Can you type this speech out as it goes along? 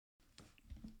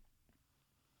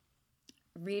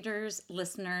Readers,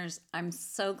 listeners, I'm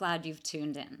so glad you've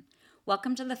tuned in.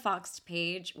 Welcome to the Foxed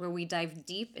Page, where we dive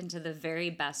deep into the very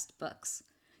best books.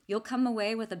 You'll come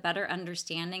away with a better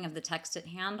understanding of the text at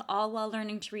hand, all while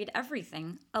learning to read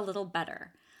everything a little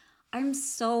better. I'm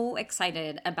so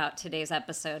excited about today's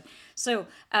episode.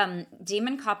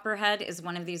 Demon Copperhead is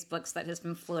one of these books that has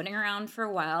been floating around for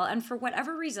a while, and for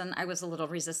whatever reason, I was a little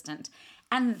resistant.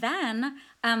 And then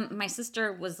my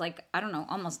sister was like, I don't know,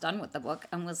 almost done with the book,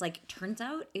 and was like, turns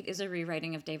out it is a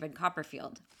rewriting of David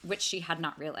Copperfield, which she had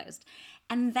not realized.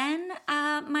 And then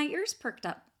my ears perked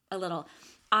up a little.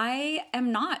 I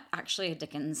am not actually a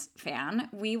Dickens fan.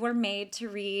 We were made to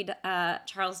read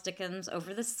Charles Dickens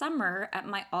over the summer at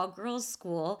my all-girls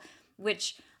school,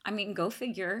 which, I mean, go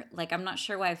figure. Like, I'm not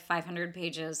sure why 500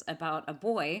 pages about a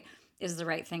boy is the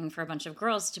right thing for a bunch of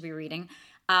girls to be reading.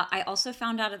 I also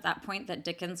found out at that point that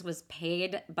Dickens was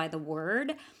paid by the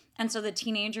word. And so the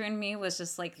teenager in me was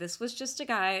just like, this was just a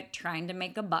guy trying to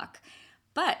make a buck.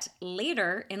 But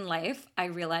later in life, I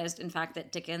realized, in fact,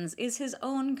 that Dickens is his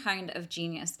own kind of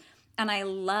genius. And I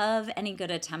love any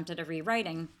good attempt at a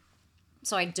rewriting.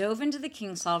 So I dove into the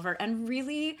Kingsolver and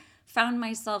really found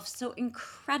myself so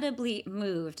incredibly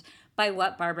moved by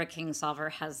what Barbara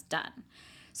Kingsolver has done.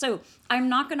 So I'm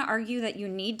not going to argue that you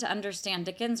need to understand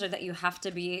Dickens or that you have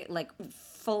to be like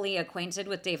fully acquainted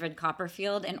with David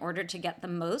Copperfield in order to get the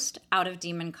most out of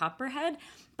Demon Copperhead.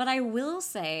 But I will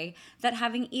say that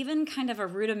having even kind of a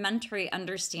rudimentary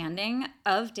understanding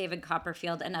of David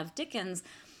Copperfield and of Dickens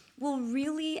will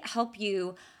really help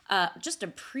you just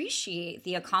appreciate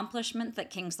the accomplishment that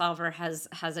Kingsolver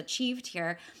has achieved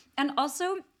here. And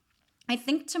also, I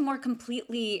think to more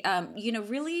completely,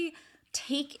 really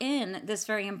take in this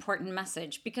very important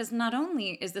message, because not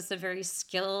only is this a very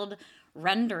skilled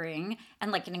rendering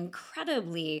and like an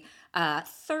incredibly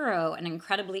thorough and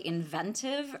incredibly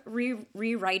inventive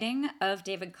rewriting of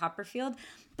David Copperfield,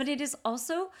 but it is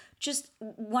also just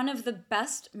one of the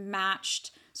best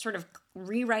matched sort of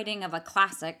rewriting of a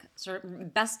classic, sort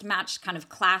of best matched kind of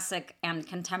classic and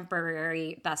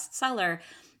contemporary bestseller,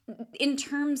 in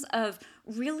terms of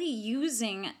really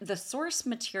using the source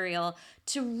material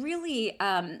to really,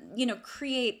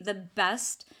 create the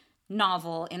best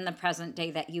novel in the present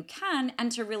day that you can,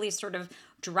 and to really sort of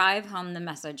drive home the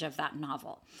message of that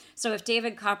novel. So if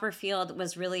David Copperfield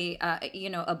was really,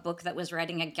 a book that was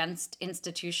writing against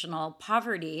institutional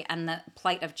poverty and the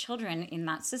plight of children in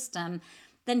that system,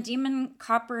 then Demon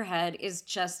Copperhead is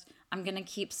just, I'm going to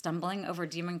keep stumbling over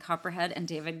Demon Copperhead and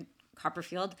David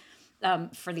Copperfield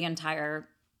for the entire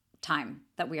time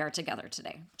that we are together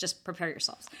today. Just prepare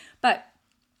yourselves. But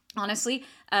honestly,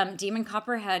 Demon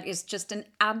Copperhead is just an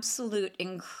absolute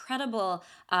incredible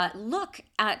look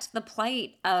at the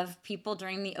plight of people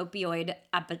during the opioid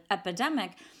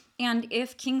epidemic. And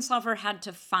if Kingsolver had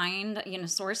to find,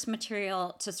 source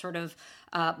material to sort of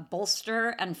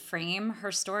bolster and frame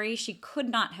her story, she could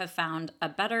not have found a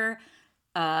better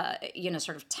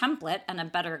sort of template and a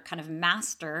better kind of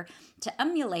master to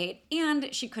emulate,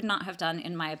 and she could not have done,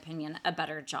 in my opinion, a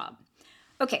better job.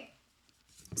 Okay,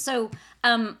 so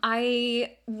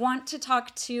I want to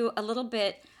talk to a little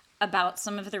bit about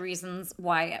some of the reasons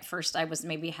why at first I was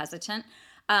maybe hesitant.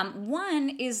 One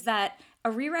is that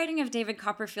a rewriting of David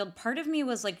Copperfield, part of me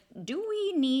was like,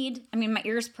 my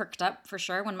ears perked up for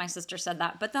sure when my sister said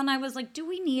that, but then I was like, do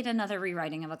we need another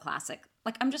rewriting of a classic?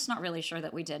 Like, I'm just not really sure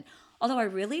that we did. Although I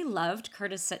really loved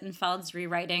Curtis Sittenfeld's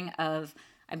rewriting of,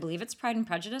 I believe it's Pride and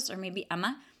Prejudice, or maybe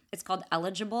Emma. It's called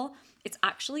Eligible. It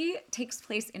actually takes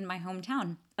place in my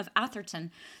hometown of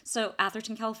Atherton. So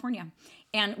Atherton, California.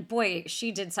 And boy,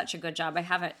 she did such a good job. I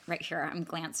have it right here. I'm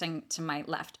glancing to my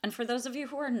left. And for those of you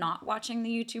who are not watching the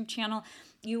YouTube channel,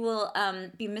 you will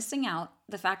be missing out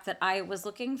the fact that I was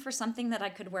looking for something that I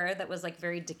could wear that was like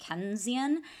very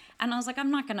Dickensian. And I was like,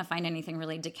 I'm not going to find anything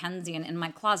really Dickensian in my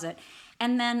closet.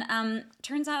 And then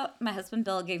turns out my husband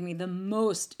Bill gave me the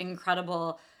most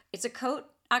incredible, it's a coat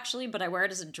actually, but I wear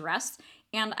it as a dress.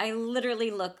 And I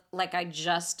literally look like I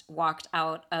just walked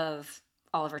out of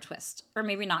Oliver Twist. Or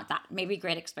maybe not that, maybe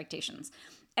Great Expectations.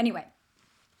 Anyway,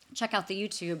 check out the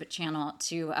YouTube channel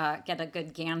to get a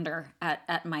good gander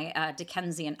at my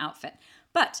Dickensian outfit.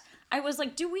 But I was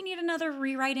like, do we need another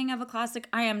rewriting of a classic?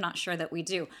 I am not sure that we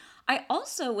do. I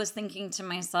also was thinking to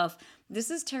myself,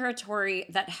 this is territory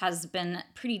that has been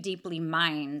pretty deeply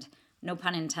mined, no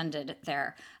pun intended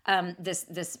there,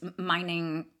 this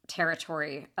mining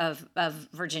territory of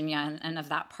Virginia and of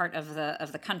that part of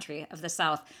the country, of the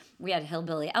South. We had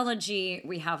Hillbilly Elegy.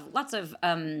 We have lots of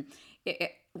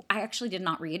I actually did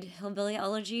not read Hillbilly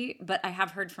Elegy, but I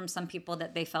have heard from some people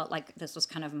that they felt like this was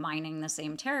kind of mining the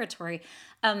same territory.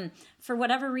 For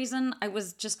whatever reason, I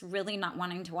was just really not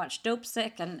wanting to watch Dope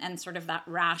Sick and sort of that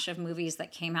rash of movies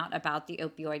that came out about the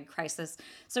opioid crisis.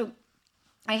 So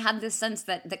I had this sense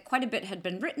that quite a bit had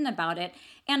been written about it,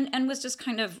 and was just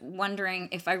kind of wondering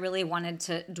if I really wanted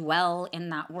to dwell in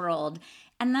that world.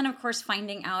 And then, of course,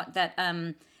 finding out that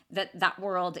that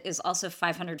world is also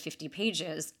 550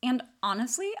 pages. And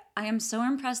honestly, I am so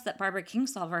impressed that Barbara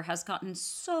Kingsolver has gotten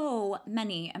so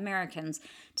many Americans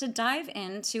to dive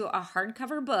into a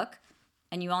hardcover book.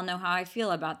 And you all know how I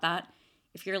feel about that.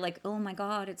 If you're like, oh my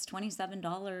God, it's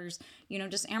 $27,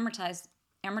 just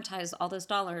amortize all those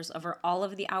dollars over all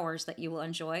of the hours that you will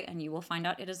enjoy, and you will find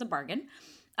out it is a bargain.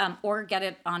 Or get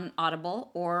it on Audible,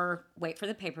 or wait for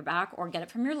the paperback, or get it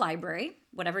from your library,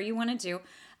 whatever you want to do.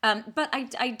 But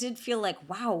I did feel like,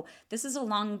 wow, this is a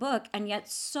long book, and yet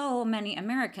so many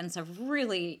Americans have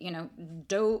really,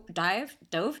 dived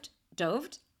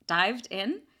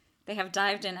in. They have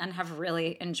dived in and have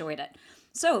really enjoyed it.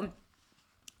 So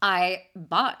I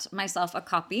bought myself a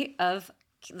copy of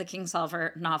the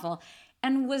Kingsolver novel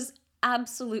and was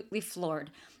absolutely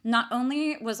floored. Not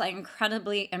only was I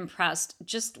incredibly impressed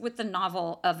just with the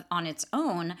novel on its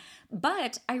own,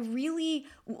 but I really,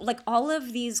 like, all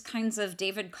of these kinds of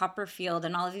David Copperfield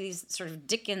and all of these sort of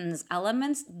Dickens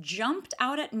elements jumped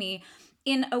out at me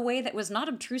in a way that was not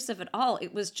obtrusive at all.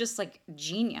 It was just like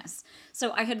genius.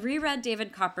 So I had reread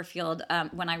David Copperfield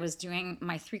when I was doing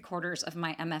my 3/4 of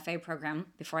my MFA program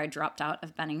before I dropped out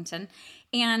of Bennington,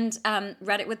 and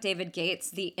read it with David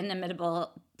Gates, the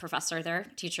inimitable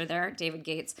teacher there, David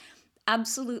Gates.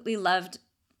 Absolutely loved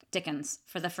Dickens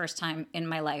for the first time in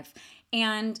my life.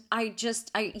 And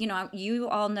you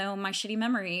all know my shitty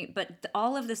memory, but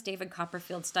all of this David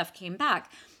Copperfield stuff came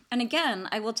back. And again,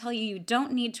 I will tell you, you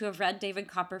don't need to have read David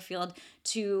Copperfield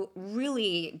to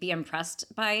really be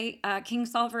impressed by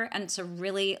Kingsolver and to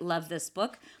really love this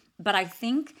book. But I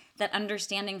think that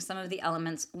understanding some of the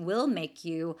elements will make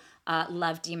you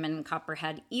love Demon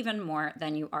Copperhead even more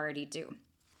than you already do.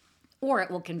 Or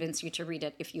it will convince you to read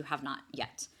it if you have not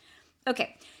yet.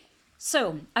 Okay.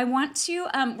 So I want to,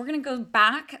 we're going to go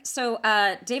back. So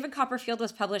David Copperfield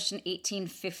was published in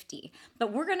 1850,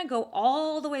 but we're going to go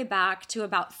all the way back to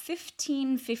about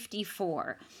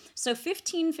 1554. So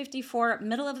 1554,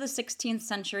 middle of the 16th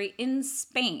century in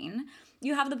Spain,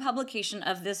 you have the publication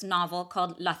of this novel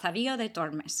called Lazarillo de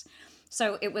Tormes.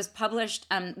 So it was published,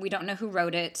 we don't know who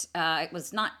wrote it. It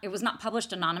was not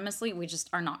published anonymously. We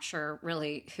just are not sure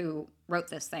really who wrote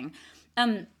this thing.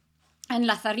 And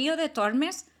Lazarillo de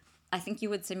Tormes, I think you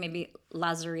would say maybe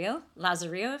Lazarillo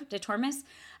de Tormes,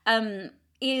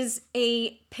 is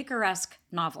a picaresque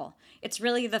novel. It's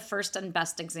really the first and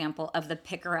best example of the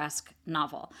picaresque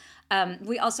novel.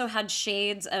 We also had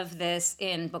shades of this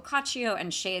in Boccaccio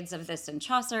and shades of this in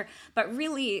Chaucer, but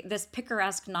really this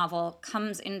picaresque novel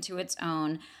comes into its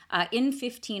own in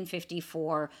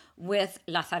 1554 with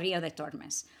Lazarillo de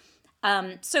Tormes.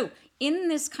 So in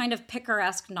this kind of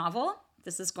picaresque novel,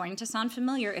 this is going to sound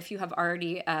familiar if you have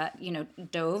already,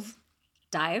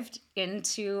 dived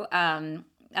into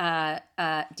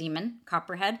Demon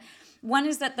Copperhead. One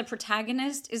is that the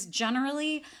protagonist is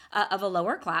generally of a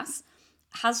lower class,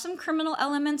 has some criminal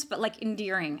elements, but like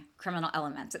endearing criminal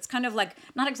elements. It's kind of like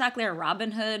not exactly a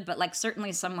Robin Hood, but like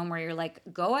certainly someone where you're like,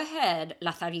 go ahead,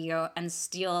 Lazarillo, and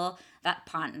steal that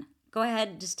pan. Go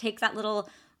ahead, just take that little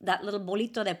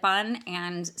bolito de pan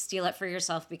and steal it for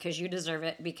yourself because you deserve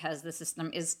it, because the system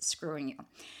is screwing you.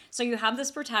 So you have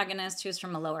this protagonist who's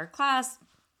from a lower class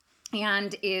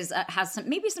and has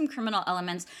some criminal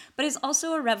elements, but is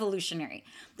also a revolutionary.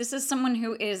 This is someone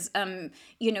who is,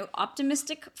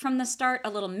 optimistic from the start, a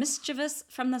little mischievous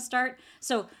from the start.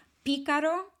 So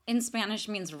pícaro in Spanish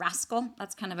means rascal.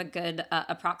 That's kind of a good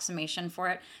approximation for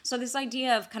it. So this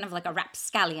idea of kind of like a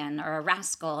rapscallion or a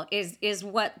rascal is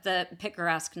what the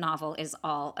picaresque novel is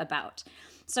all about.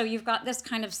 So you've got this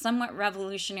kind of somewhat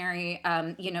revolutionary,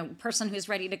 person who's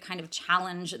ready to kind of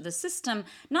challenge the system,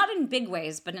 not in big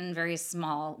ways, but in very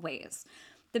small ways.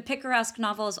 The picaresque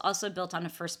novel is also built on a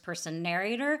first-person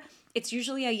narrator. It's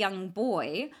usually a young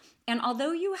boy. And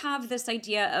although you have this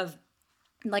idea of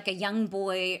like a young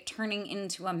boy turning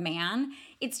into a man,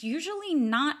 it's usually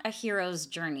not a hero's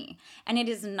journey. And it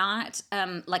is not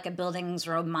like a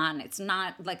Bildungsroman. It's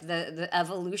not like the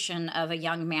evolution of a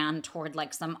young man toward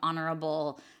like some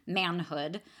honorable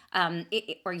manhood,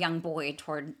 or young boy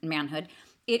toward manhood.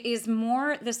 It is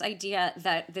more this idea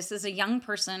that this is a young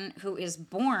person who is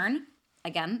born,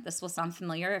 again, this will sound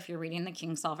familiar if you're reading The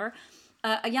Kingsolver,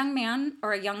 a young man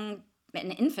or a young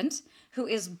an infant who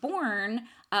is born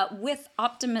with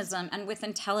optimism and with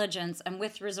intelligence and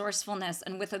with resourcefulness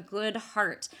and with a good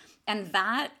heart. And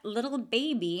that little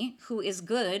baby who is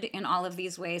good in all of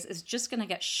these ways is just going to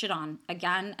get shit on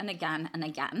again and again and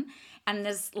again. And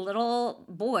this little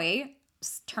boy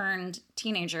turned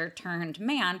teenager turned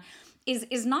man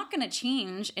is not going to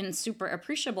change in super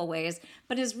appreciable ways,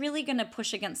 but is really going to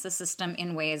push against the system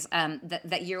in ways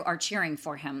that you are cheering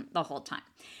for him the whole time.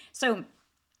 So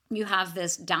you have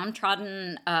this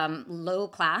downtrodden, low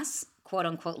class, quote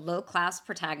unquote, low class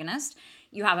protagonist.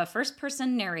 You have a first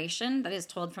person narration that is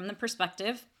told from the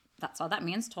perspective. That's all that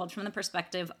means, told from the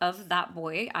perspective of that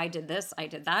boy. I did this, I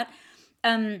did that.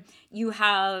 You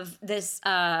have this,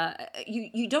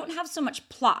 you don't have so much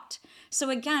plot. So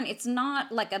again, it's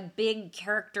not like a big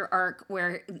character arc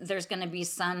where there's going to be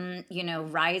some,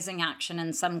 rising action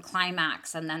and some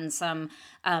climax and then some,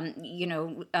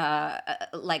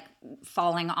 like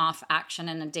falling off action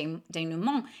and a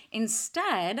denouement,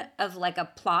 instead of like a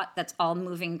plot that's all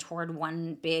moving toward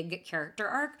one big character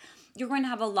arc. You're going to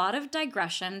have a lot of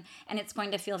digression and it's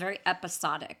going to feel very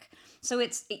episodic. So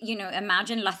it's,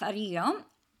 imagine Lothario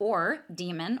or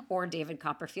Demon or David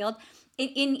Copperfield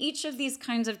in each of these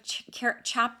kinds of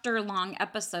chapter-long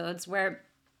episodes where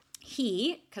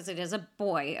he, because it is a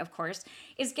boy, of course,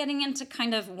 is getting into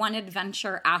kind of one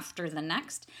adventure after the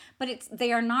next, but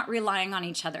they are not relying on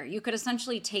each other. You could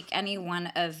essentially take any one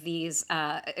of these,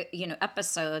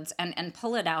 episodes and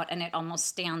pull it out, and it almost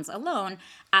stands alone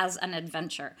as an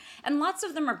adventure. And lots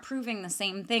of them are proving the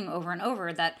same thing over and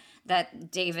over,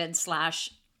 that David /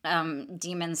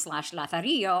 Demon /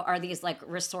 Lothario are these like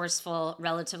resourceful,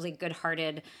 relatively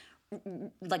good-hearted,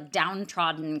 like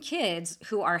downtrodden kids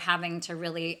who are having to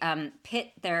really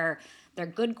pit their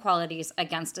good qualities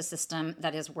against a system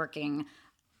that is working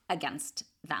against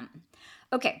them.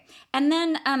 Okay, and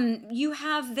then you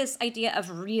have this idea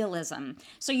of realism.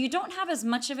 So you don't have as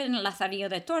much of it in Lothario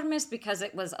de Tormes because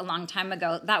it was a long time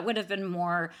ago. That would have been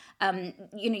more,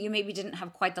 you maybe didn't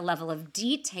have quite the level of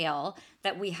detail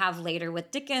that we have later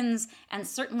with Dickens, and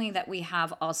certainly that we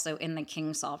have also in The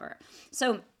Kingsolver.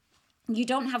 So you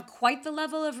don't have quite the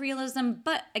level of realism,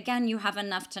 but again, you have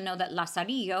enough to know that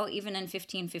Lazarillo, even in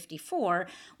 1554,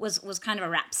 was kind of a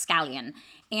rapscallion.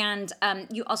 And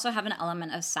you also have an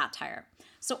element of satire.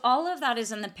 So all of that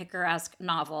is in the picaresque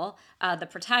novel. The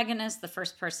protagonist, the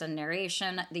first-person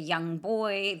narration, the young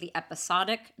boy, the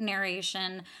episodic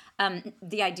narration,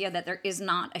 the idea that there is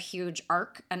not a huge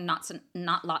arc and not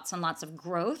lots and lots of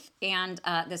growth, and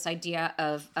this idea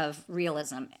of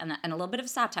realism and a little bit of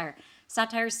satire.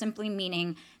 Satire simply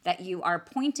meaning that you are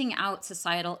pointing out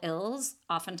societal ills,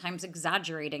 oftentimes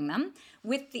exaggerating them,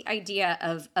 with the idea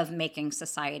of making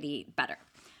society better.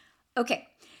 Okay,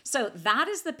 so that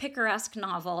is the picaresque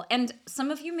novel. And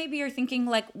some of you maybe are thinking,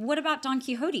 like, what about Don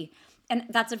Quixote? And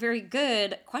that's a very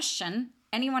good question.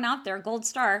 Anyone out there, gold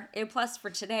star, A+ for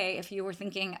today if you were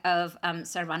thinking of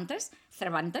Cervantes,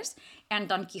 and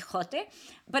Don Quixote.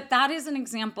 But that is an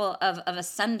example of a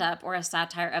send-up or a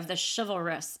satire of the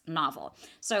chivalrous novel.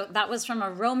 So that was from a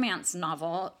romance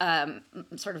novel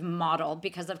sort of model,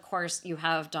 because of course you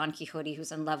have Don Quixote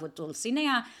who's in love with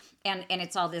Dulcinea, and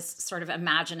it's all this sort of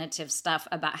imaginative stuff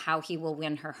about how he will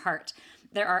win her heart.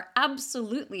 There are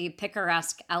absolutely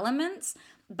picaresque elements,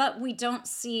 but we don't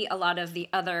see a lot of the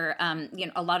other,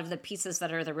 a lot of the pieces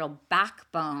that are the real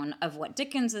backbone of what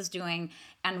Dickens is doing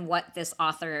and what this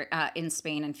author in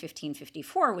Spain in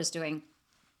 1554 was doing.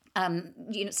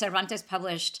 Cervantes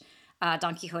published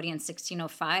Don Quixote in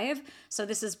 1605, so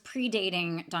this is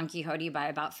predating Don Quixote by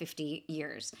about 50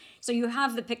 years. So you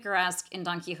have the picaresque in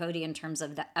Don Quixote in terms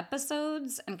of the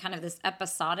episodes and kind of this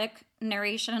episodic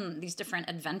narration, these different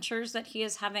adventures that he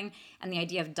is having, and the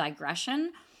idea of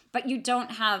digression. But you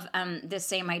don't have this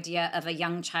same idea of a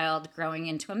young child growing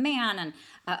into a man and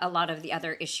a lot of the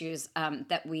other issues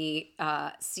that we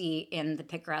see in the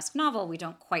picaresque novel, we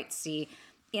don't quite see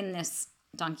in this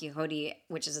Don Quixote,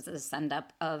 which is the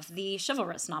send-up of the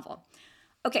chivalrous novel.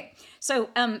 Okay, so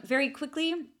very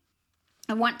quickly,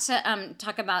 I want to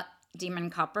talk about Demon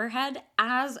Copperhead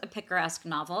as a picaresque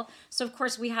novel. So of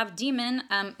course we have Demon,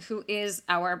 who is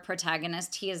our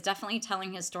protagonist. He is definitely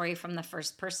telling his story from the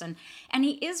first person, and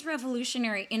he is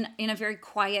revolutionary in a very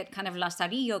quiet kind of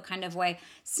Lazarillo kind of way,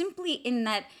 simply in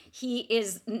that he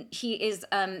is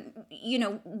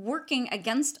working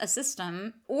against a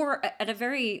system, or at a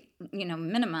very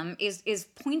minimum is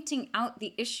pointing out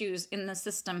the issues in the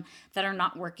system that are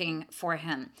not working for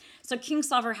him. So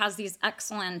Kingsolver has these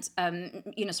excellent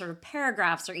sort of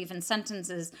paragraphs or even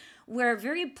sentences where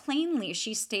very plainly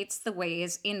she states the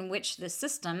ways in which the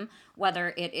system,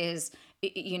 whether it is,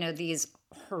 these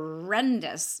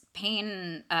horrendous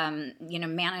pain,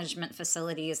 management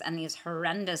facilities and these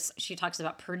horrendous, she talks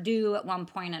about Purdue at one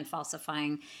point and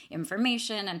falsifying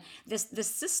information and this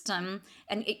system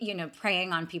and,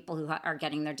 preying on people who are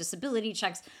getting their disability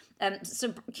checks. So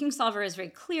Kingsolver is very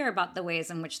clear about the ways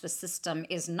in which the system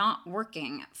is not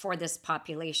working for this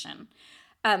population.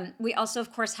 We also,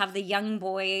 of course, have the young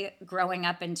boy growing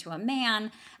up into a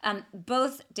man.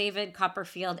 Both David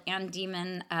Copperfield and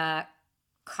Demon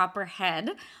Copperhead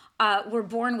were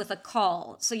born with a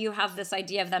caul. So you have this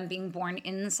idea of them being born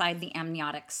inside the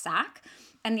amniotic sac,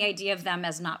 and the idea of them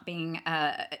as not being,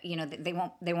 they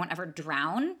won't ever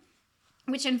drown,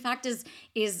 which in fact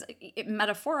is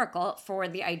metaphorical for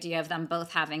the idea of them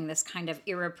both having this kind of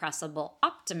irrepressible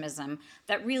optimism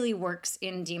that really works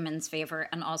in Demon's favor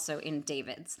and also in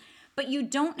David's. But you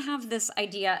don't have this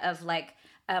idea of like,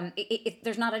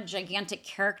 there's not a gigantic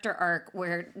character arc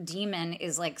where Demon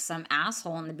is like some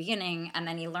asshole in the beginning and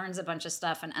then he learns a bunch of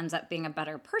stuff and ends up being a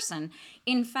better person.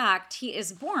 In fact, he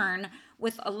is born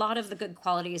with a lot of the good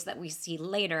qualities that we see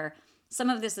later. Some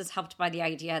of this is helped by the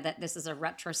idea that this is a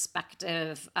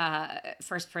retrospective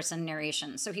first-person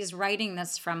narration. So he's writing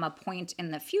this from a point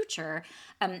in the future.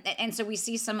 And so we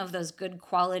see some of those good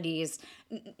qualities,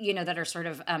 that are sort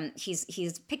of,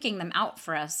 he's picking them out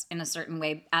for us in a certain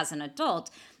way as an adult.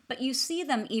 But you see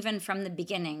them even from the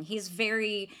beginning. He's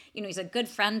very, he's a good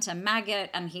friend to Maggot,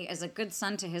 and he is a good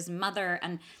son to his mother.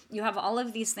 And you have all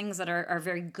of these things that are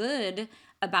very good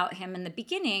about him in the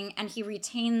beginning, and he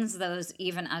retains those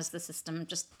even as the system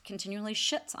just continually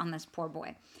shits on this poor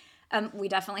boy. We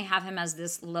definitely have him as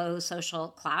this low social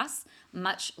class,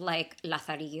 much like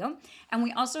Lazarillo. And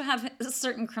we also have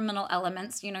certain criminal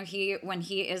elements. When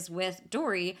he is with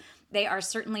Dory, they are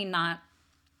certainly not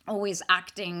always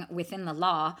acting within the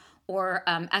law or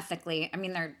ethically. I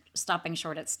mean, they're stopping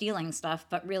short at stealing stuff,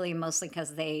 but really mostly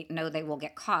because they know they will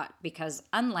get caught, because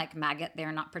unlike Maggot,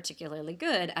 they're not particularly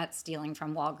good at stealing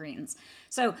from Walgreens.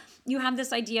 So you have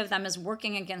this idea of them as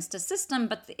working against a system,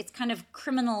 but it's kind of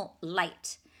criminal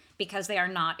light, because they are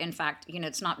not, in fact,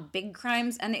 it's not big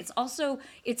crimes. And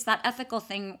it's that ethical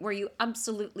thing where you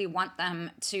absolutely want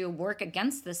them to work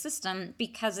against the system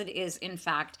because it is, in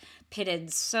fact,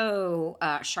 pitted so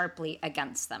sharply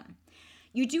against them.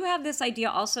 You do have this idea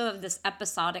also of this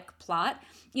episodic plot.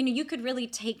 You could really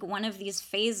take one of these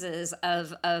phases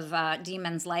of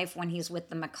Demon's life when he's with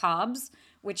the Macabres,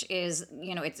 which is,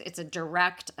 it's a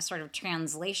direct sort of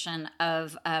translation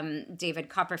of David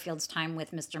Copperfield's time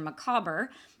with Mr. Micawber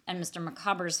and Mr.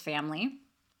 Micawber's family.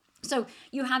 So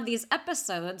you have these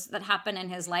episodes that happen in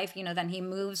his life, then he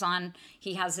moves on,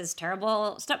 he has his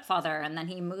terrible stepfather, and then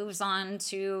he moves on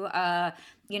to,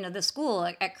 the school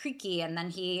at Creaky, and then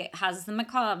he has the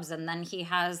Macabres, and then he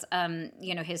has,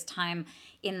 his time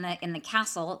in the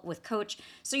castle with Coach.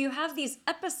 So you have these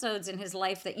episodes in his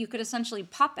life that you could essentially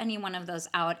pop any one of those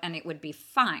out and it would be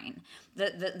fine.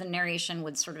 The narration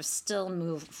would sort of still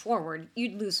move forward.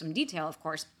 You'd lose some detail, of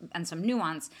course, and some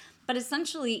nuance. But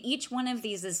essentially, each one of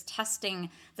these is testing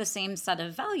the same set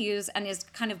of values and is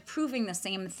kind of proving the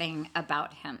same thing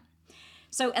about him.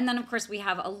 So, and then of course we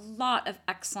have a lot of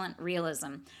excellent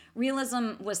realism.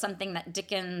 Realism was something that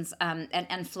Dickens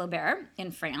and Flaubert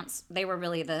in France, they were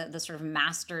really the sort of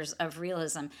masters of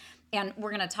realism. And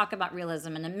we're going to talk about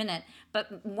realism in a minute,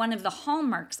 but one of the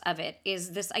hallmarks of it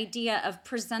is this idea of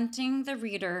presenting the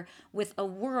reader with a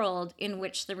world in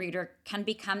which the reader can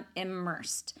become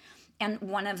immersed. And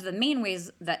one of the main ways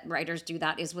that writers do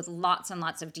that is with lots and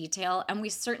lots of detail. And we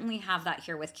certainly have that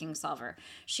here with Kingsolver.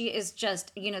 She is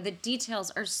just, the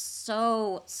details are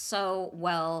so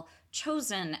well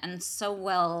chosen and so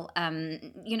well,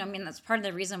 that's part of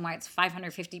the reason why it's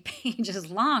 550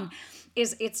 pages long,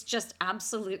 is it's just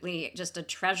absolutely just a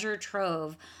treasure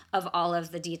trove of all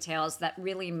of the details that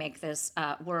really make this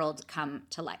world come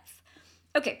to life.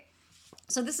 Okay,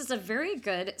 so this is a very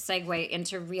good segue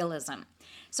into realism.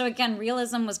 So again,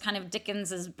 realism was kind of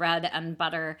Dickens's bread and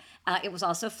butter. It was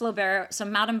also Flaubert. So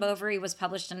Madame Bovary was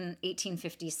published in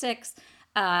 1856.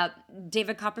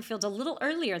 David Copperfield a little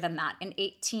earlier than that, in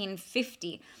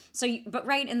 1850. But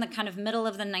right in the kind of middle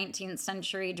of the 19th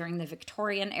century, during the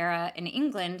Victorian era in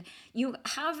England, you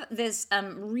have this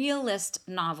realist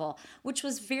novel, which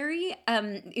was very,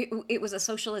 it was a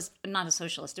socialist, not a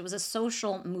socialist, it was a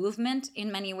social movement in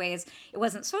many ways. It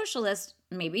wasn't socialist,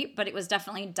 maybe, but it was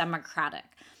definitely democratic.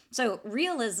 So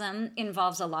realism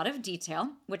involves a lot of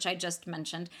detail, which I just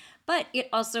mentioned, but it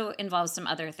also involves some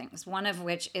other things, one of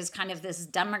which is kind of this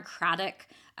democratic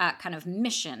kind of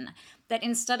mission that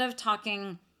instead of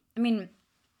talking I mean,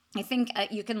 I think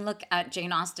you can look at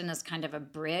Jane Austen as kind of a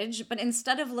bridge, but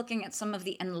instead of looking at some of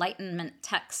the Enlightenment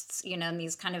texts, and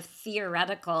these kind of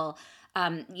theoretical,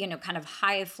 kind of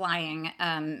high flying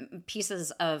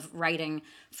pieces of writing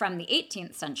from the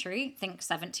 18th century, think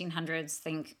 1700s,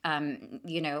 think,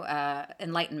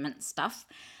 Enlightenment stuff.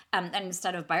 And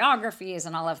instead of biographies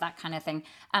and all of that kind of thing,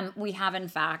 we have, in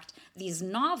fact, these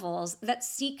novels that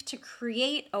seek to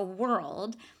create a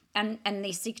world. And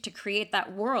they seek to create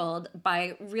that world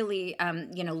by really,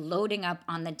 loading up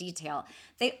on the detail.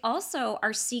 They also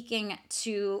are seeking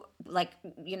to,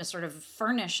 sort of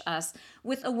furnish us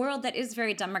with a world that is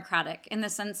very democratic, in the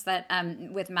sense that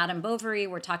with Madame Bovary,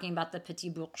 we're talking about the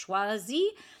petite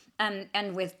bourgeoisie.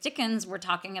 And with Dickens, we're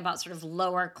talking about sort of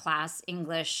lower class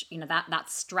English, that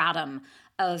stratum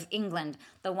of England,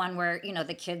 the one where,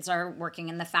 the kids are working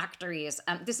in the factories.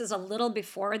 This is a little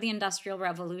before the Industrial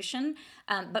Revolution,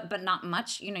 but not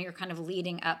much. You're kind of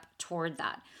leading up toward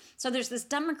that. So there's this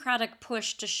democratic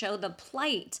push to show the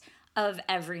plight of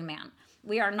every man.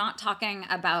 We are not talking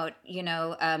about,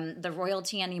 the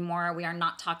royalty anymore. We are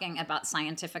not talking about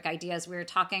scientific ideas. We are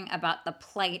talking about the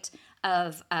plight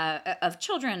of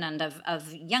children and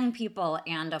of young people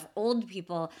and of old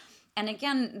people. And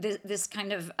again, this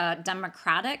kind of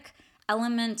democratic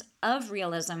element of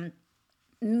realism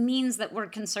means that we're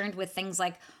concerned with things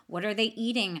like, what are they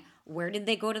eating? Where did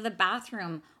they go to the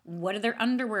bathroom? What do their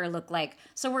underwear look like?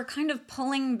 So we're kind of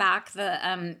pulling back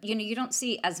the, you don't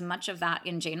see as much of that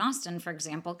in Jane Austen, for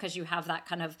example, because you have that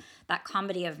kind of, that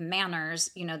comedy of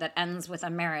manners, that ends with a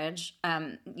marriage,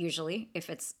 usually, if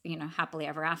it's, happily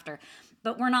ever after.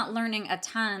 But we're not learning a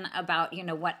ton about,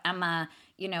 what Emma,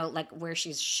 where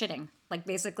she's shitting. Like,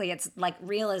 basically, it's like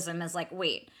realism is like,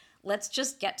 wait, let's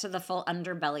just get to the full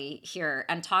underbelly here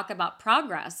and talk about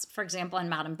progress. For example, in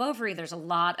Madame Bovary, there's a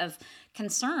lot of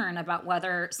concern about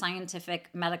whether scientific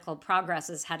medical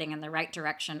progress is heading in the right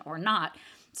direction or not.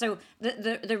 So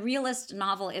the realist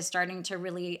novel is starting to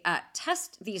really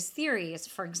test these theories.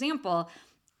 For example,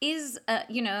 is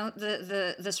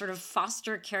the sort of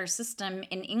foster care system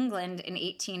in England in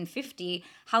 1850,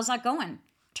 how's that going?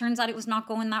 Turns out it was not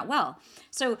going that well.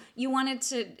 So you wanted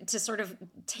to sort of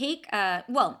take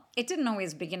it didn't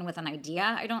always begin with an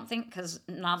idea, I don't think, because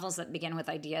novels that begin with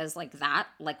ideas like that,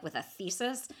 like with a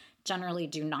thesis, generally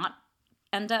do not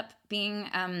end up being,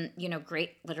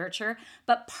 great literature.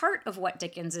 But part of what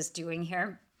Dickens is doing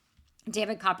here,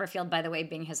 David Copperfield, by the way,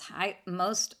 being his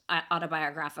most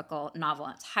autobiographical novel,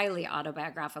 it's highly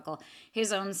autobiographical,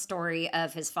 his own story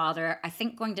of his father, I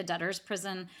think, going to debtor's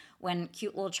prison when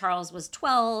cute little Charles was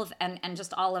 12, and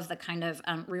just all of the kind of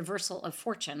reversal of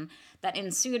fortune that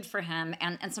ensued for him,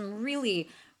 and some really,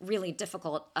 really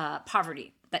difficult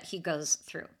poverty that he goes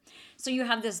through. So you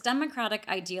have this democratic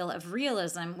ideal of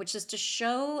realism, which is to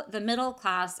show the middle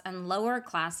class and lower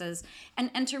classes,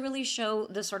 and to really show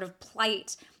the sort of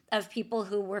plight of people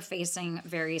who were facing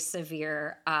very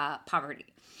severe poverty.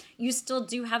 You still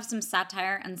do have some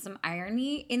satire and some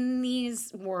irony in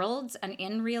these worlds and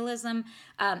in realism,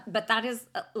 but that is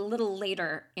a little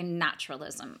later in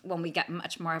naturalism, when we get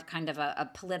much more of kind of a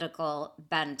political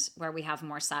bent, where we have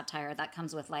more satire that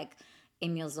comes with like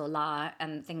Émile Zola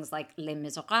and things like Les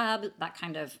Miserables, that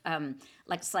kind of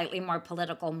like slightly more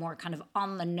political, more kind of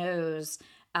on the nose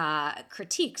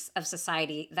critiques of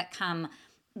society that come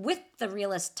with the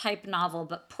realist type novel,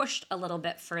 but pushed a little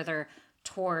bit further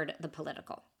toward the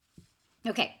political.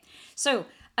 Okay, so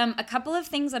a couple of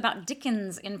things about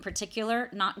Dickens in particular,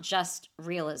 not just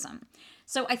realism.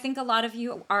 So I think a lot of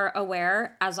you are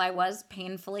aware, as I was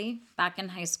painfully back in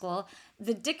high school,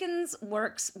 the Dickens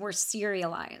works were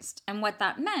serialized. And what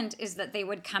that meant is that they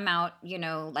would come out,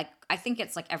 I think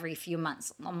it's like every few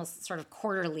months, almost sort of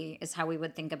quarterly is how we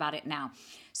would think about it now.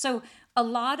 So a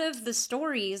lot of the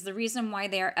stories, the reason why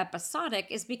they are episodic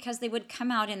is because they would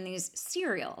come out in these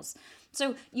serials.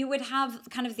 So you would have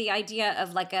kind of the idea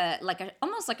of like a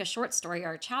almost like a short story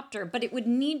or a chapter, but it would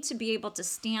need to be able to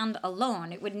stand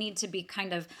alone. It would need to be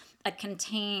kind of a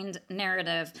contained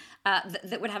narrative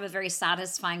that would have a very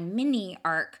satisfying mini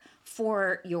arc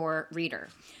for your reader.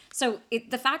 So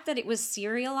the fact that it was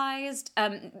serialized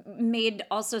made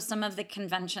also some of the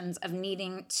conventions of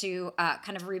needing to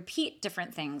kind of repeat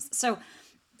different things. So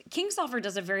Kingsolver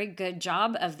does a very good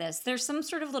job of this. There's some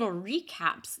sort of little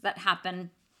recaps that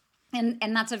happen, and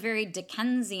that's a very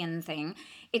Dickensian thing.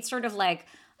 It's sort of like,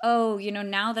 oh,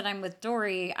 now that I'm with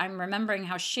Dory, I'm remembering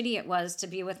how shitty it was to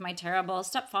be with my terrible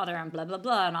stepfather and blah, blah,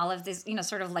 blah, and all of this,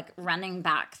 sort of like running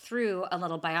back through a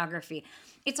little biography.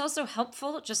 It's also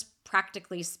helpful, just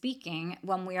practically speaking,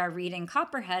 when we are reading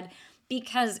Copperhead,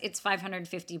 because it's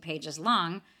 550 pages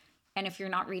long. And if you're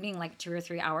not reading like 2 or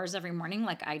 3 hours every morning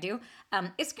like I do,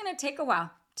 it's going to take a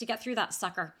while to get through that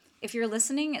sucker. If you're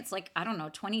listening, it's like, I don't know,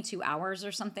 22 hours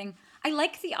or something. I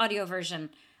like the audio version.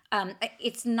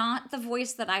 It's not the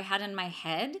voice that I had in my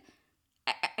head.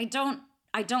 I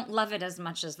don't love it as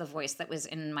much as the voice that was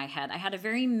in my head. I had a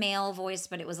very male voice,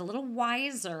 but it was a little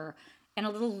wiser and a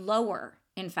little lower,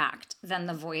 in fact, than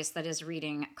the voice that is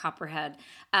reading Copperhead.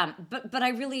 But I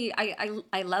really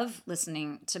I love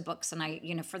listening to books,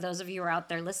 and for those of you who are out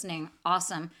there listening,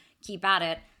 awesome, keep at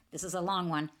it. This is a long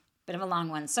one, bit of a long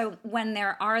one. So when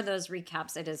there are those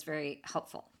recaps, it is very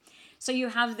helpful. So you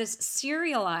have this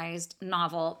serialized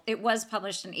novel. It was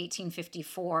published in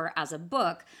 1854 as a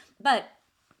book, but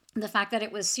the fact that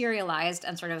it was serialized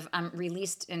and sort of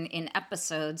released in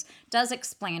episodes does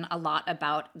explain a lot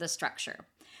about the structure.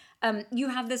 You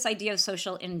have this idea of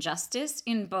social injustice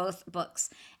in both books.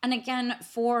 And again,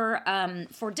 for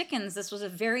Dickens, this was a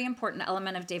very important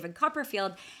element of David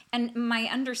Copperfield. And my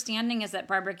understanding is that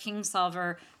Barbara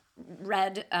Kingsolver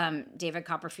read David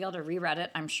Copperfield, or reread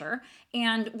it, I'm sure,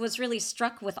 and was really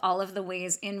struck with all of the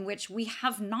ways in which we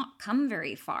have not come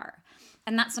very far.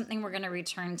 And that's something we're going to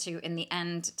return to in the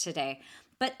end today.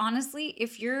 But honestly,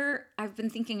 I've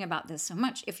been thinking about this so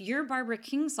much. If you're Barbara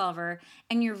Kingsolver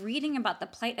and you're reading about the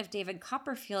plight of David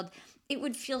Copperfield, it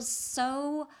would feel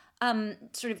so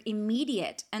sort of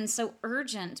immediate and so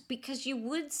urgent, because you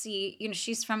would see,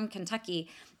 she's from Kentucky,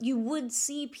 you would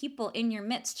see people in your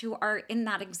midst who are in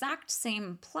that exact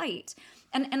same plight.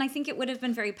 And I think it would have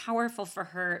been very powerful for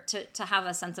her to have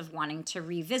a sense of wanting to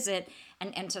revisit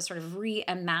and to sort of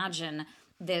reimagine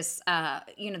this,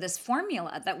 this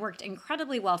formula that worked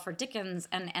incredibly well for Dickens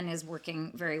and is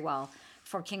working very well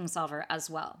for Kingsolver as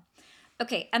well.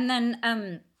 Okay, and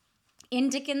then in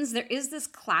Dickens, there is this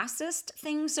classist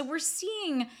thing. So we're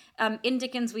seeing, in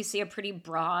Dickens, we see a pretty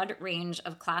broad range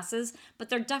of classes, but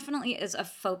there definitely is a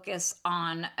focus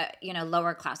on,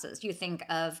 lower classes. You think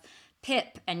of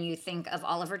Pip, and you think of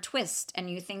Oliver Twist, and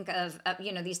you think of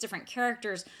these different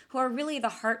characters who are really the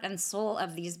heart and soul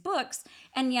of these books,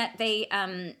 and yet they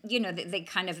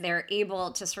they're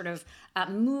able to sort of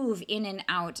move in and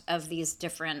out of these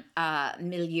different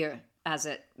milieux, as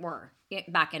it were,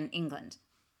 back in England.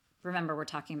 Remember, we're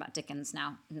talking about Dickens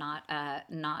now, not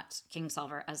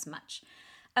Kingsolver as much.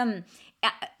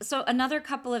 So another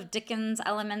couple of Dickens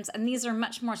elements, and these are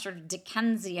much more sort of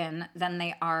Dickensian than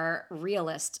they are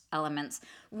realist elements.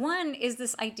 One is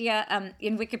this idea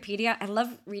in Wikipedia. I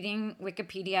love reading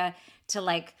Wikipedia to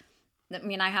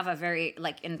I have a very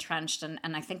entrenched and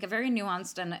I think a very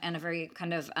nuanced and a very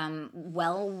kind of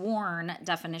well-worn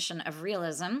definition of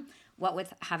realism. What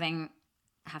with having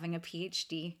a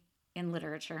PhD in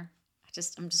literature.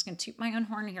 I'm just going to toot my own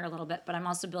horn here a little bit, but I'm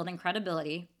also building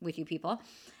credibility with you people.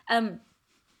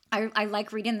 I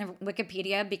like reading the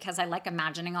Wikipedia because I like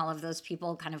imagining all of those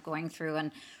people kind of going through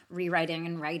and rewriting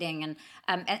and writing.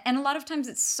 And a lot of times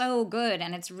it's so good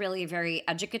and it's really very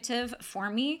educative for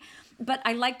me. But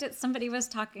I liked it. Somebody was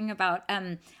talking about,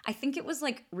 I think it was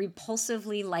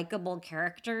repulsively likable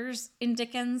characters in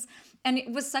Dickens. And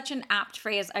it was such an apt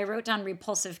phrase. I wrote down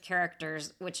repulsive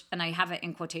characters, and I have it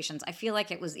in quotations. I feel like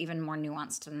it was even more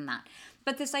nuanced than that.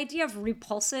 But this idea of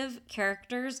repulsive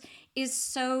characters is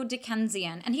so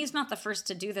Dickensian. And he's not the first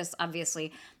to do this,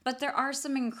 obviously. But there are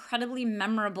some incredibly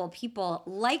memorable people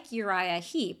like Uriah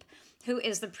Heep, who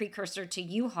is the precursor to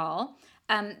U-Haul,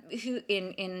 who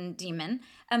in Demon.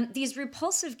 These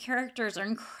repulsive characters are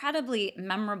incredibly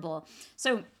memorable.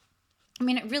 So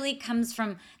it really comes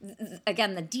from,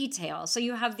 again, the detail. So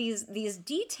you have these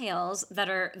details that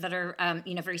are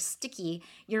very sticky.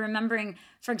 You're remembering,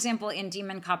 for example, in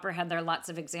Demon Copperhead, there are lots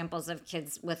of examples of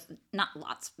kids with, not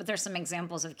lots, but there's some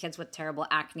examples of kids with terrible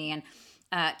acne, and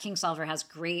Kingsolver has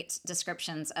great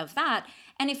descriptions of that.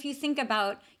 And if you think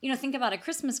about A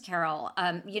Christmas Carol,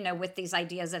 with these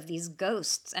ideas of these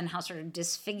ghosts and how sort of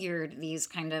disfigured these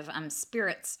kind of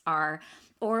spirits are,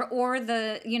 or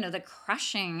the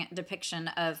crushing depiction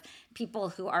of people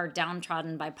who are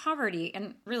downtrodden by poverty,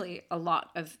 and really a lot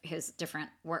of his different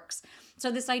works. So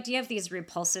this idea of these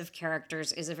repulsive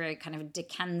characters is a very kind of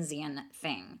Dickensian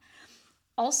thing.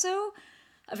 Also,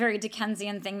 a very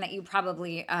Dickensian thing that you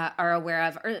probably are aware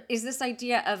of is this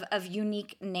idea of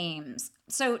unique names.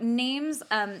 So names,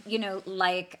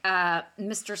 like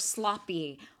Mr.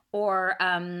 Sloppy, or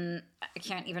I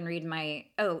can't even read my,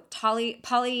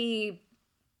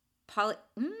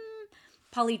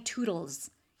 Polytoodles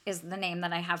is the name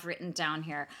that I have written down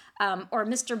here, or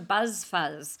Mr.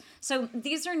 Buzzfuzz. So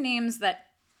these are names that,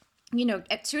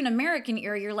 to an American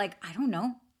ear, you're like, I don't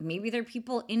know. maybe there are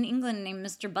people in England named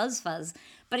Mr. Buzzfuzz.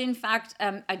 But in fact,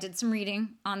 I did some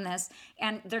reading on this,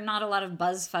 and there are not a lot of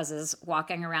Buzzfuzzes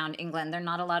walking around England. There are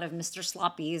not a lot of Mr.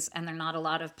 Sloppies, and there are not a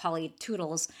lot of Polly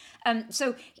Toodles.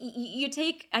 So you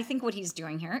take, I think what he's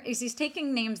doing here is he's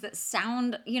taking names that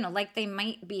sound, like they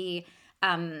might be,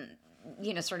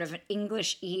 sort of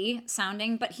English-y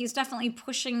sounding, but he's definitely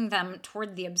pushing them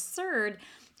toward the absurd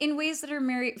in ways that are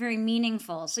very, very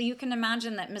meaningful. So you can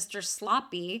imagine that Mr.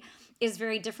 Sloppy is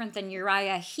very different than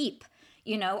Uriah Heep,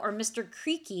 or Mr.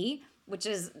 Creaky, which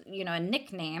is, a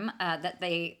nickname that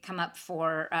they come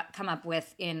up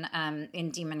with in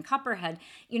Demon Copperhead,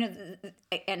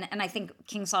 and I think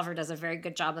Kingsolver does a very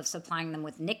good job of supplying them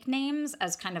with nicknames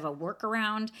as kind of a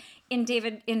workaround. In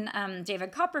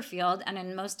David Copperfield and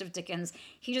in most of Dickens,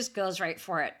 he just goes right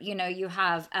for it. You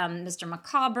have Mr.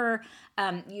 Macabre,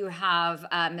 you have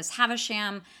Miss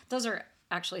Havisham. Those are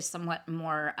actually somewhat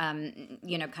more,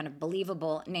 kind of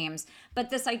believable names. But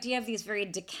this idea of these very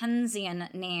Dickensian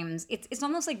names, it's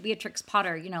almost like Beatrix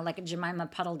Potter, like a Jemima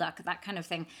Puddle Duck, that kind of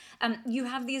thing. You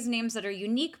have these names that are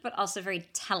unique, but also very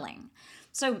telling.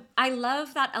 So I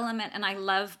love that element, and I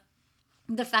love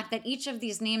the fact that each of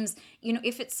these names,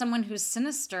 if it's someone who's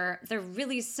sinister, they're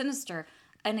really sinister.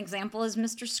 An example is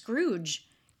Mr. Scrooge.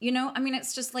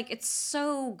 It's just like, it's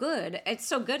so good. It's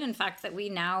so good, in fact, that we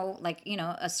now,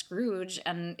 a Scrooge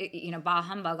and, bah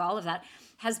humbug, all of that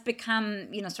has become,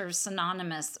 sort of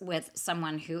synonymous with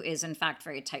someone who is, in fact,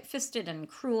 very tight-fisted and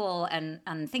cruel and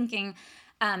unthinking.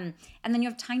 And then you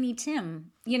have Tiny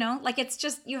Tim, it's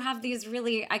just, you have these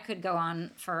really, I could go on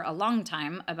for a long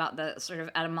time about the sort of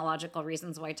etymological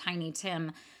reasons why Tiny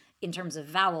Tim, in terms of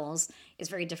vowels, is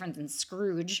very different than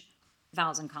Scrooge.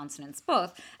 Vowels and consonants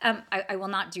both. I will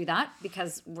not do that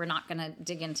because we're not going to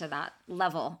dig into that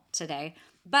level today.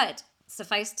 But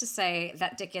suffice to say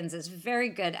that Dickens is very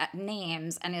good at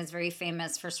names and is very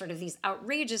famous for sort of these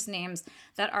outrageous names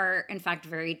that are, in fact,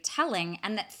 very telling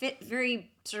and that fit very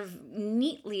sort of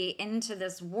neatly into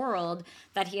this world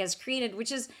that he has created,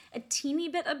 which is a teeny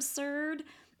bit absurd,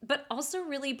 but also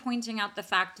really pointing out the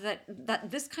fact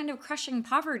that this kind of crushing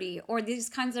poverty or these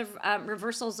kinds of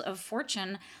reversals of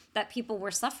fortune that people were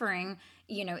suffering,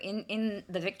 in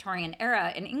the Victorian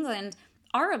era in England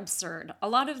are absurd. A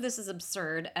lot of this is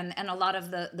absurd, and a lot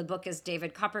of the book is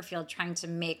David Copperfield trying to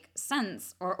make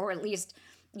sense or at least,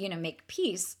 make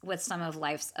peace with some of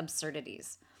life's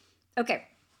absurdities. Okay.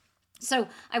 So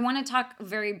I want to talk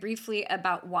very briefly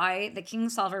about why the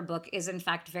Kingsolver book is in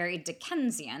fact very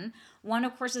Dickensian. One,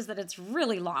 of course, is that it's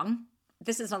really long.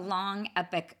 This is a long,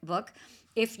 epic book.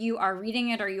 If you are reading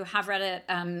it or you have read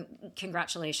it,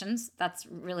 congratulations. That's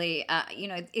really,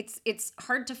 it's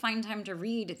hard to find time to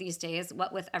read these days,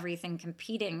 what with everything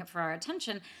competing for our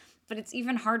attention, but it's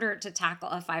even harder to tackle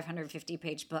a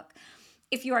 550-page book.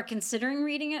 If you are considering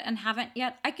reading it and haven't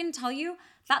yet, I can tell you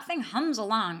that thing hums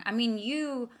along.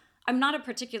 I'm not a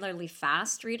particularly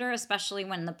fast reader, especially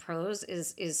when the prose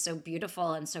is so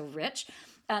beautiful and so rich.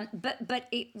 But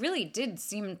it really did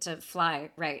seem to fly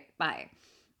right by.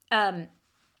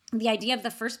 The idea of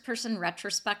the first-person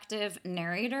retrospective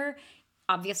narrator,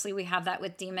 obviously we have that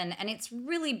with Demon, and it's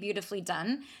really beautifully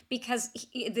done because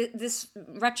this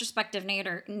retrospective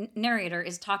narrator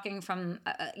is talking from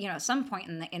some point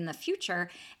in the future,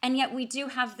 and yet we do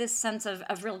have this sense of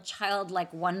real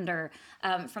childlike wonder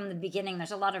from the beginning.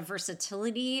 There's a lot of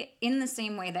versatility in the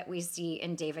same way that we see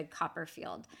in David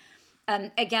Copperfield.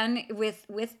 Again,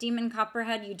 with Demon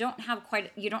Copperhead, you don't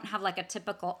have like a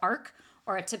typical arc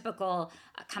or a typical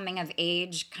coming of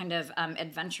age kind of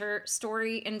adventure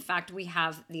story. In fact, we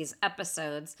have these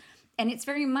episodes, and it's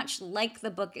very much like the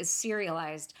book is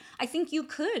serialized. I think you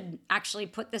could actually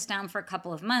put this down for a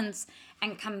couple of months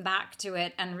and come back to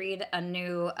it and read a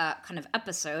new kind of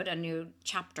episode, a new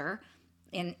chapter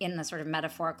in the sort of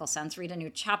metaphorical sense, read a new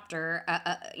chapter,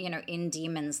 in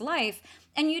Demon's life,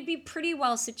 and you'd be pretty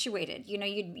well situated.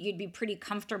 You'd be pretty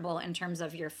comfortable in terms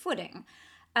of your footing.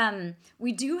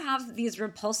 We do have these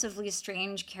repulsively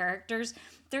strange characters.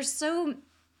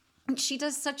 She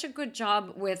does such a good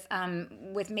job with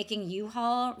making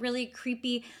U-Haul really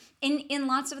creepy in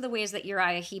lots of the ways that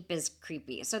Uriah Heep is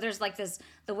creepy. So there's like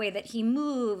the way that he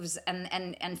moves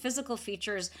and physical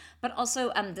features, but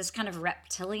also this kind of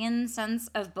reptilian sense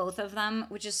of both of them,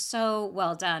 which is so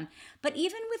well done. But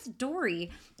even with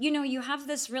Dory, you have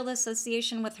this real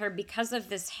association with her because of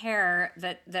this hair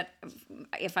that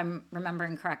if I'm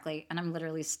remembering correctly, and I'm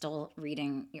literally still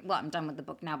reading, well, I'm done with the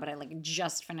book now, but I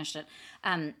just finished it.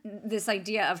 This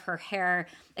idea of her hair,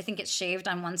 I think it's shaved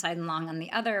on one side and long on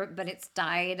the other, but it's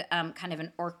dyed kind of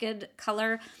an orchid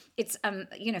color. It's,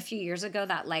 a few years ago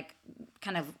that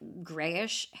kind of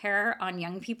grayish hair on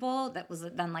young people that was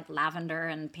then like lavender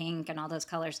and pink and all those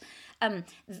colors.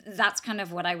 That's kind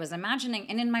of what I was imagining.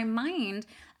 And in my mind,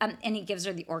 and he gives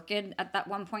her the orchid at that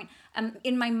one point.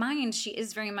 In my mind, she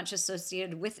is very much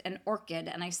associated with an orchid,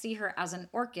 and I see her as an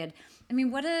orchid. I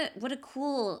mean, what a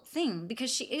cool thing, because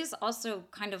she is also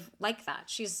kind of like that.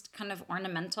 She's kind of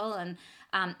ornamental and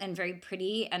very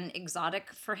pretty and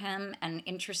exotic for him, and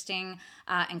interesting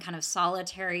and kind of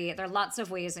solitary. There are lots of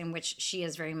ways in which she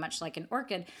is very much like an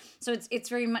orchid. So it's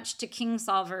very much to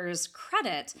Kingsolver's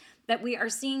credit that we are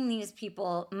seeing these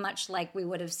people much like we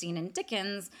would have seen in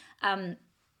Dickens.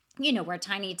 Where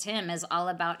Tiny Tim is all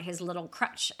about his little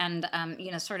crutch and,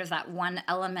 sort of that one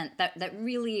element that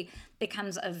really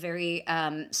becomes a very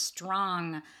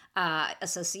strong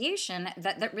association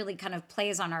that really kind of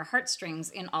plays on our heartstrings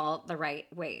in all the right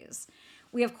ways.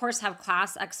 We, of course, have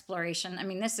class exploration. I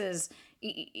mean, this is,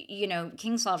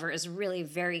 Kingsolver is really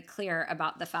very clear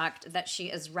about the fact that she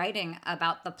is writing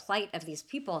about the plight of these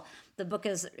people. The book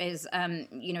is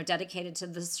dedicated to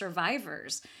the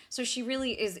survivors. So she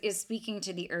really is speaking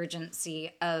to the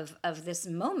urgency of this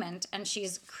moment, and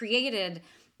she's created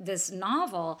this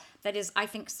novel that is, I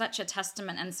think, such a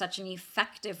testament and such an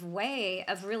effective way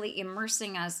of really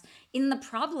immersing us in the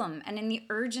problem and in the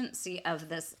urgency of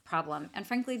this problem, and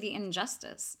frankly, the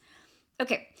injustice.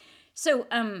 Okay, so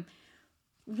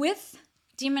with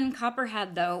Demon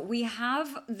Copperhead, though, we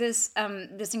have this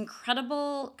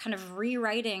incredible kind of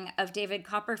rewriting of David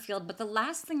Copperfield. But the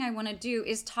last thing I want to do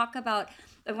is I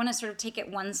want to sort of take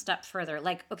it one step further.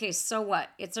 Like, okay, so what?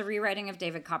 It's a rewriting of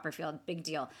David Copperfield. Big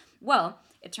deal. Well,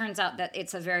 it turns out that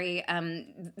it's a very,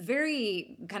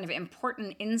 very kind of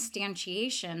important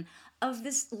instantiation of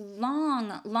this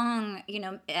long,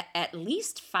 at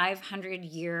least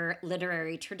 500-year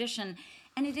literary tradition.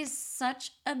 And it is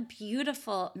such a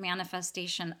beautiful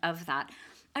manifestation of that.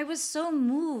 I was so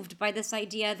moved by this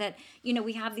idea that,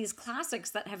 we have these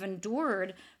classics that have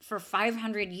endured for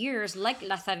 500 years, like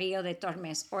Lazarillo de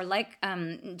Tormes, or like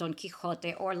Don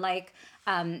Quixote, or like,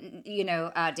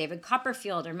 David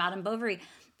Copperfield or Madame Bovary.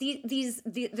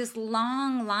 This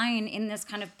long line in this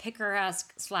kind of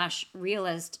picaresque /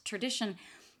 realist tradition.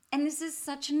 And this is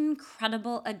such an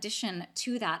incredible addition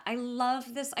to that. I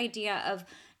love this idea of,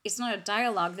 it's not a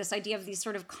dialogue, this idea of these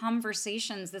sort of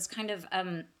conversations, this kind of,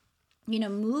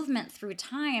 movement through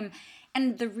time.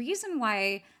 And the reason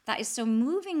why that is so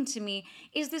moving to me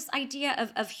is this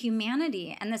idea of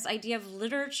humanity, and this idea of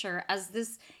literature as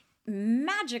this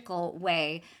magical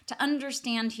way to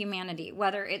understand humanity,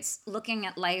 whether it's looking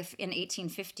at life in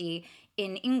 1850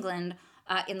 in England,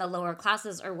 in the lower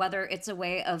classes, or whether it's a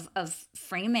way of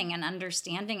framing and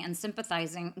understanding and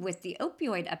sympathizing with the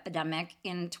opioid epidemic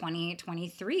in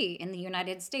 2023 in the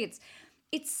United States.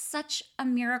 It's such a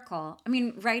miracle. I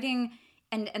mean, writing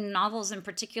and novels in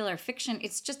particular, fiction,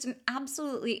 it's just an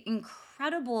absolutely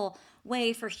incredible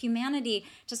way for humanity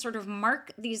to sort of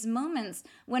mark these moments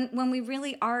when we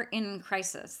really are in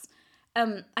crisis.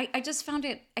 I found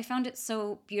it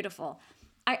so beautiful.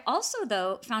 I also,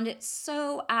 though, found it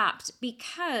so apt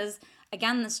because,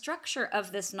 again, the structure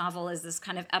of this novel is this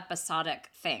kind of episodic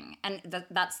thing. And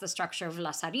that's the structure of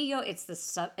Lazarillo, it's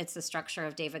the structure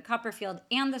of David Copperfield,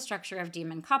 and the structure of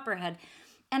Demon Copperhead.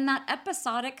 And that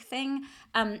episodic thing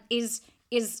is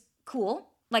cool.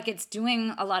 Like, it's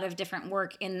doing a lot of different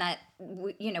work in that,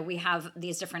 we have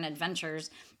these different adventures,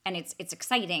 and it's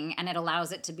exciting, and it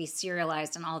allows it to be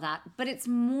serialized and all that. But it's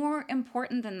more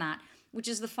important than that, which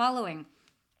is the following.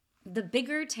 The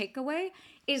bigger takeaway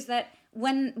is that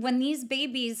when these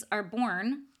babies are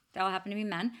born, they all happen to be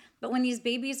men, but when these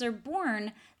babies are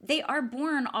born, they are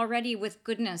born already with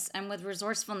goodness and with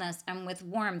resourcefulness and with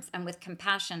warmth and with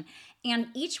compassion. And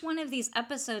each one of these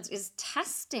episodes is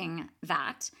testing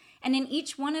that. And in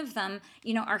each one of them,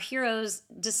 our heroes,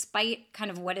 despite kind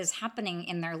of what is happening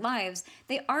in their lives,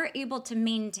 they are able to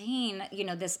maintain,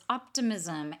 this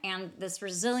optimism and this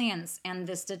resilience and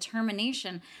this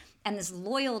determination and this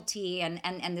loyalty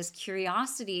and this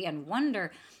curiosity and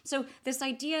wonder. So this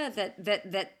idea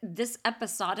that this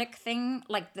episodic thing,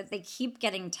 like that they keep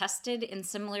getting tested in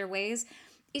similar ways,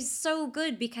 is so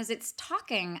good because it's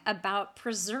talking about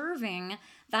preserving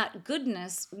that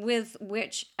goodness with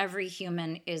which every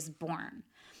human is born.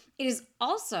 It is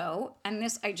also, and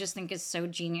this I just think is so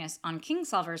genius on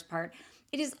Kingsolver's part,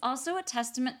 it is also a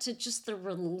testament to just the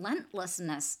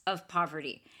relentlessness of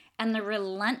poverty and the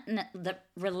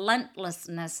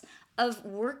relentlessness of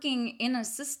working in a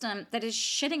system that is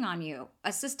shitting on you,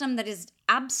 a system that is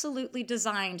absolutely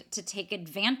designed to take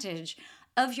advantage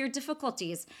of your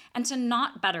difficulties and to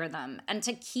not better them and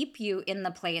to keep you in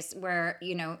the place where,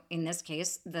 in this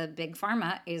case, the big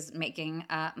pharma is making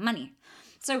money.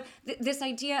 So this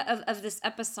idea of this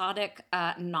episodic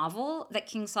novel that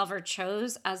Kingsolver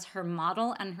chose as her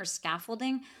model and her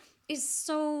scaffolding is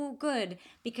so good,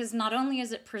 because not only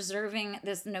is it preserving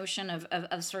this notion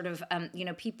of sort of,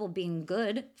 people being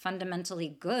good,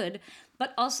 fundamentally good,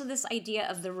 but also this idea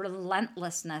of the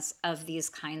relentlessness of these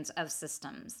kinds of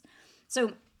systems.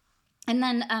 So, and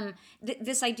then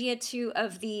this idea too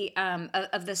of the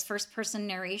of this first person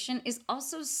narration is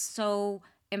also so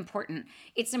important.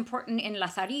 It's important in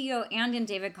Lazarillo and in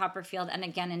David Copperfield and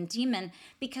again in Demon,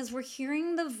 because we're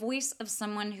hearing the voice of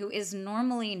someone who is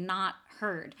normally not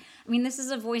heard. I mean, this is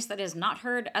a voice that is not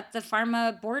heard at the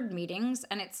pharma board meetings,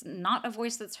 and it's not a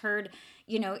voice that's heard,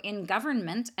 in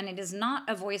government, and it is not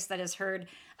a voice that is heard,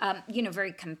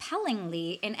 very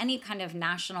compellingly in any kind of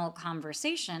national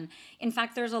conversation. In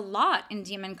fact, there's a lot in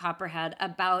Demon Copperhead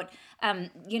about,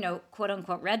 quote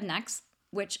unquote rednecks,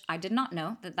 which I did not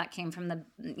know that came from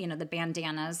the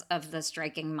bandanas of the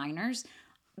striking miners.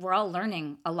 We're all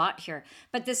learning a lot here.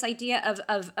 But this idea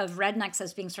of rednecks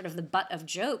as being sort of the butt of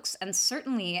jokes, and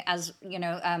certainly as,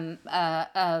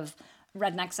 of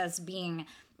rednecks as being,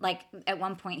 like, at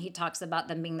one point he talks about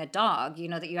them being the dog,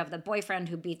 that you have the boyfriend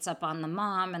who beats up on the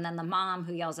mom, and then the mom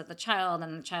who yells at the child,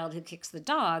 and the child who kicks the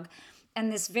dog.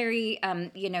 And this very,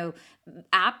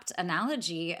 apt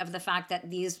analogy of the fact that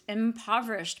these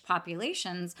impoverished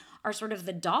populations are sort of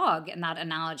the dog in that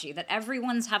analogy, that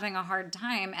everyone's having a hard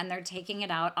time and they're taking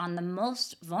it out on the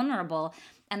most vulnerable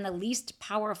and the least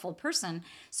powerful person.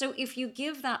 So if you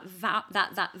give that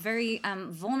very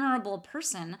vulnerable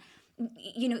person,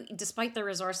 despite their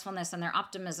resourcefulness and their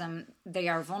optimism, they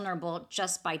are vulnerable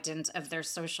just by dint of their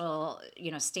social,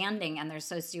 standing and their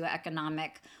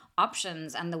socioeconomic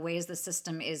options and the ways the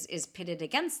system is pitted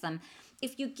against them.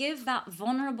 If you give that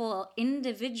vulnerable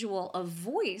individual a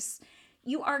voice,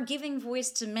 you are giving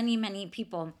voice to many, many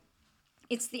people.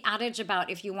 It's the adage about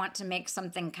if you want to make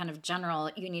something kind of general,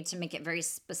 you need to make it very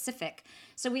specific.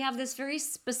 So we have this very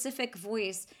specific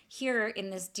voice here in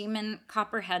this Demon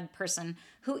Copperhead person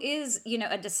who is,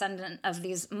 a descendant of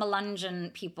these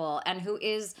Melungeon people, and who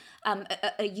is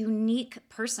a unique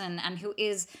person and who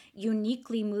is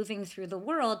uniquely moving through the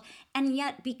world. And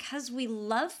yet, because we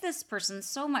love this person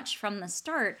so much from the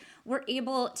start, we're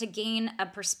able to gain a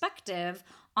perspective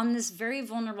on this very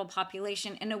vulnerable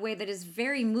population in a way that is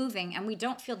very moving, and we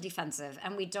don't feel defensive,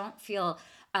 and we don't feel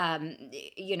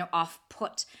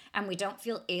off-put, and we don't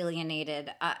feel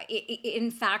alienated. In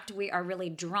fact, we are really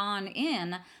drawn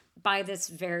in by this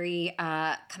very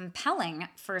compelling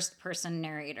first-person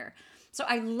narrator. So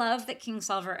I love that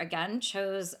Kingsolver, again,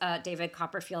 chose David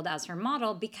Copperfield as her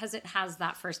model, because it has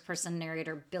that first-person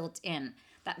narrator built in,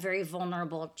 that very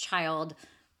vulnerable child,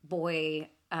 boy,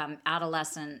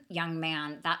 adolescent, young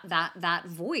man, that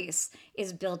voice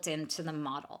is built into the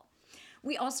model.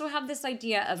 We also have this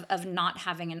idea of not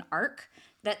having an arc,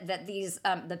 that these,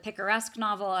 the picaresque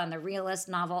novel and the realist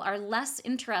novel are less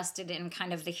interested in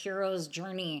kind of the hero's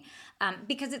journey,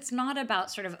 because it's not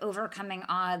about sort of overcoming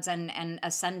odds and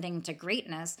ascending to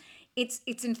greatness.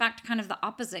 It's in fact kind of the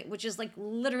opposite, which is like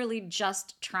literally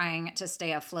just trying to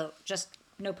stay afloat, just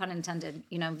no pun intended,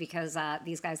 because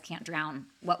these guys can't drown,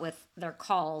 what with their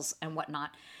calls and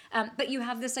whatnot. But you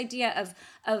have this idea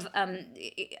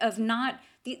of not,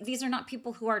 these are not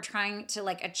people who are trying to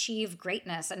like achieve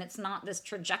greatness, and it's not this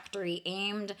trajectory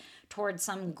aimed towards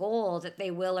some goal that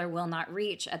they will or will not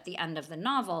reach at the end of the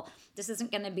novel. This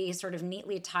isn't going to be sort of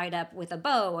neatly tied up with a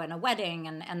bow and a wedding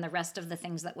and the rest of the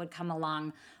things that would come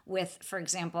along with, for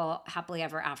example, Happily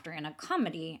Ever After in a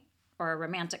comedy or a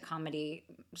romantic comedy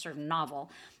sort of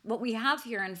novel. What we have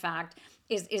here, in fact,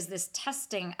 is this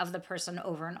testing of the person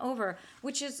over and over,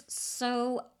 which is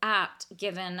so apt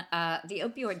given the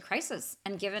opioid crisis,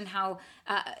 and given how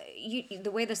the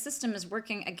way the system is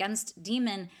working against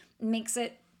Demon makes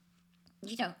it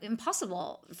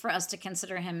impossible for us to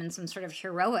consider him in some sort of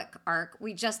heroic arc.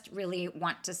 We just really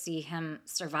want to see him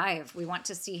survive. We want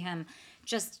to see him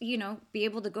just, be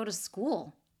able to go to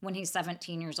school when he's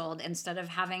 17 years old, instead of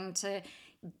having to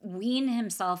wean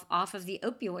himself off of the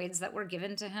opioids that were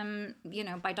given to him,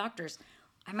 by doctors.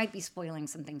 I might be spoiling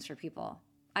some things for people.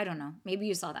 I don't know. Maybe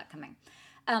you saw that coming.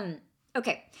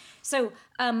 Okay. So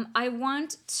I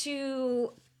want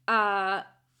to